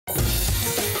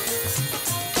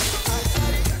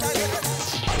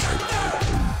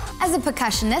As a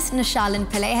percussionist, Nishalin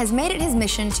Pillay has made it his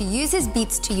mission to use his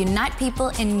beats to unite people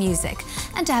in music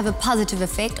and to have a positive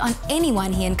effect on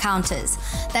anyone he encounters.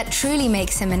 That truly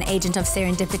makes him an agent of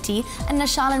serendipity, and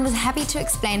Nishalin was happy to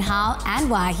explain how and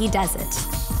why he does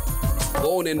it.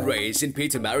 Born and raised in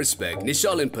Pietermaritzburg,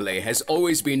 Nishalin Pillay has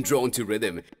always been drawn to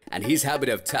rhythm, and his habit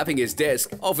of tapping his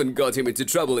desk often got him into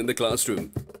trouble in the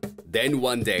classroom. Then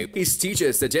one day, his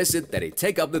teacher suggested that he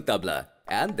take up the tabla,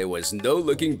 and there was no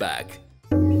looking back.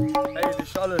 Hey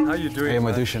Nishalin, how you doing? Hey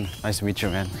Madhushan, nice to meet you,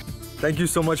 man. Thank you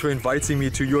so much for inviting me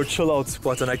to your chill out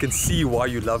spot, and I can see why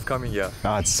you love coming here.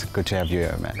 Oh, it's good to have you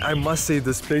here, man. I must say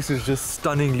this place is just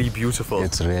stunningly beautiful.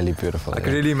 It's really beautiful. I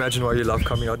can really imagine why you love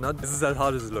coming out. Now, this is as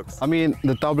hard as it looks. I mean,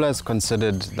 the tabla is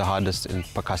considered the hardest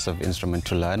percussive instrument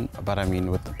to learn, but I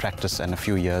mean, with the practice and a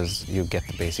few years, you get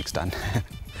the basics done.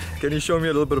 Can you show me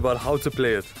a little bit about how to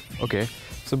play it? Okay,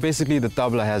 so basically the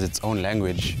tabla has its own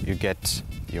language. You get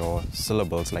your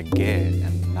syllables like ge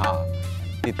and na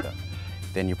and tita.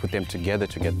 Then you put them together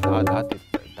to get da da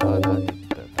tita, da da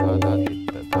tita, da da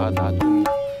tita, da da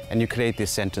tita. And you create these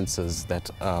sentences that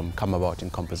come about in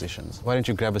compositions. Why don't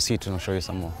you grab a seat and I'll show you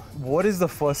some more. What is the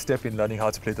first step in learning how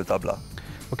to play the tabla?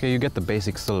 Okay, you get the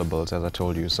basic syllables as I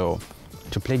told you. So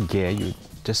to play ge, you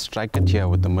just strike it here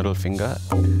with the middle finger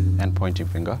and pointing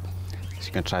finger. So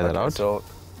you can try that out. So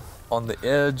on the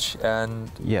edge and...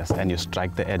 Yes, and you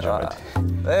strike the edge of it.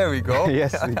 There we go.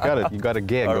 Yes, you got it. You got a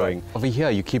ge going. Right. Over here,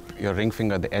 you keep your ring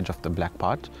finger at the edge of the black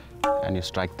part and you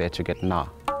strike there to get na.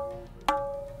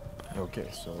 Okay,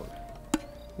 so...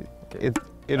 It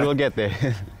will get there.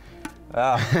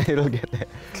 It'll get there.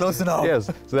 Close enough.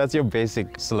 Yes, so that's your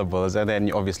basic syllables, and then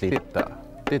you obviously tita,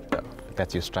 tita.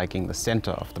 That's you striking the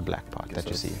center of the black part that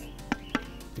you see.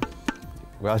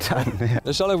 Well done.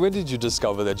 Nishalin, when did you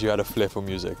discover that you had a flair for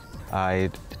music? I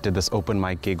did this open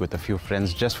mic gig with a few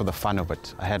friends just for the fun of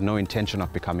it. I had no intention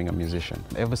of becoming a musician.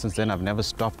 Ever since then, I've never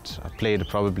stopped. I played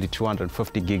probably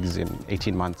 250 gigs in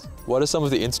 18 months. What are some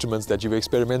of the instruments that you've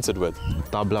experimented with?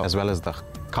 Tabla, as well as the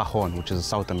cajon, which is a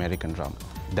South American drum.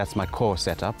 That's my core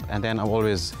setup. And then I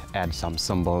always add some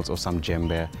cymbals or some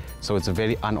djembe. So it's a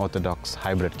very unorthodox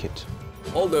hybrid kit.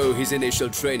 Although his initial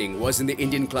training was in the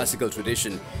Indian classical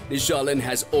tradition, Nishalin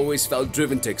has always felt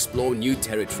driven to explore new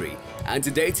territory. And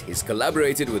to date, he's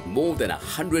collaborated with more than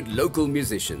 100 local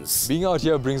musicians. Being out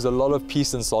here brings a lot of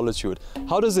peace and solitude.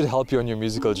 How does it help you on your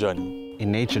musical journey?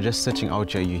 In nature, just sitting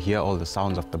out here, you hear all the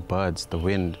sounds of the birds, the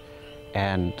wind,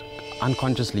 and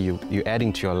unconsciously you're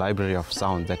adding to your library of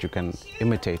sounds that you can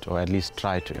imitate, or at least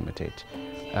try to imitate.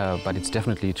 But it's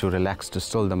definitely to relax, to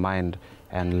still the mind,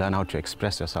 and learn how to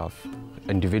express yourself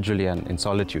individually and in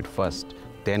solitude first,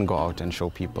 then go out and show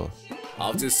people.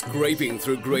 After scraping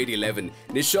through grade 11,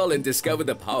 Nishalin discovered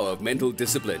the power of mental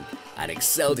discipline and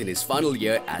excelled in his final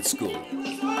year at school.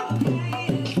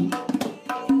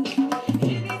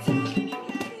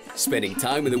 Spending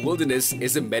time in the wilderness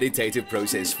is a meditative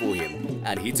process for him,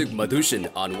 and he took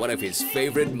Madhushan on one of his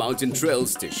favorite mountain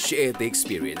trails to share the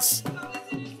experience.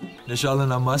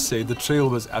 Nishalin, I must say, the trail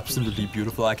was absolutely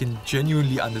beautiful. I can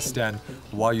genuinely understand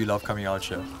why you love coming out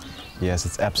here. Yes,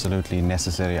 it's absolutely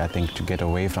necessary, I think, to get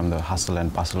away from the hustle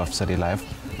and bustle of city life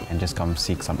and just come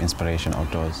seek some inspiration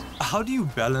outdoors. How do you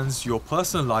balance your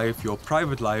personal life, your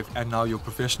private life, and now your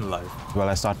professional life? Well,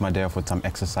 I start my day off with some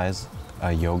exercise,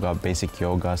 yoga, basic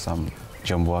yoga, some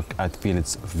gym work. I feel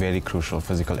it's very crucial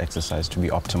physical exercise to be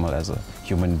optimal as a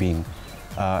human being.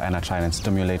 And I try and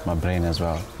stimulate my brain as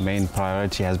well. Main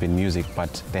priority has been music,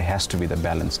 but there has to be the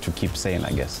balance to keep sane,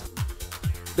 I guess.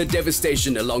 The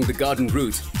devastation along the garden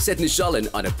route set Nishalin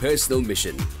on a personal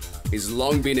mission. He's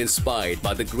long been inspired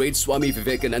by the great Swami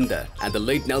Vivekananda and the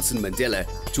late Nelson Mandela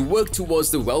to work towards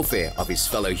the welfare of his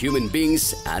fellow human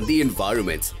beings and the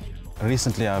environment.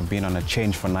 Recently, I've been on a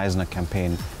Change for Knysna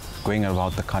campaign, going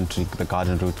around the country, the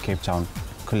garden route, Cape Town,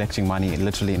 collecting money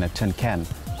literally in a tin can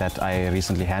that I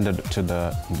recently handed to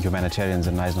the humanitarians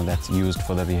in Knysna that's used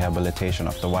for the rehabilitation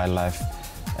of the wildlife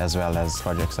as well as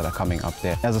projects that are coming up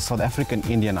there. As a South African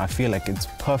Indian, I feel like it's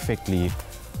perfectly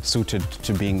suited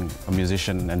to being a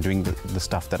musician and doing the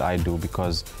stuff that I do,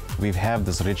 because we have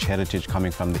this rich heritage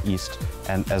coming from the East,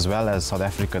 and as well as South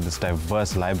Africa, this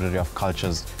diverse library of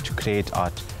cultures to create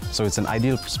art. So it's an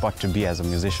ideal spot to be as a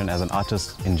musician, as an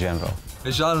artist in general.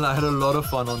 Nishalin, I had a lot of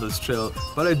fun on this trail,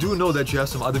 but I do know that you have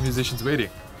some other musicians waiting.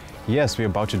 Yes, we're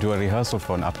about to do a rehearsal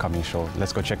for an upcoming show.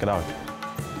 Let's go check it out.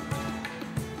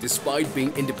 Despite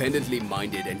being independently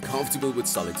minded and comfortable with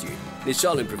solitude,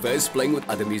 Nishalin prefers playing with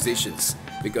other musicians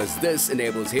because this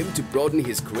enables him to broaden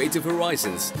his creative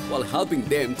horizons while helping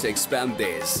them to expand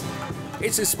theirs.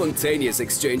 It's a spontaneous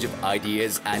exchange of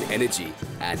ideas and energy,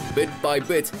 and bit by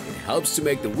bit, it helps to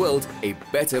make the world a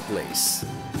better place.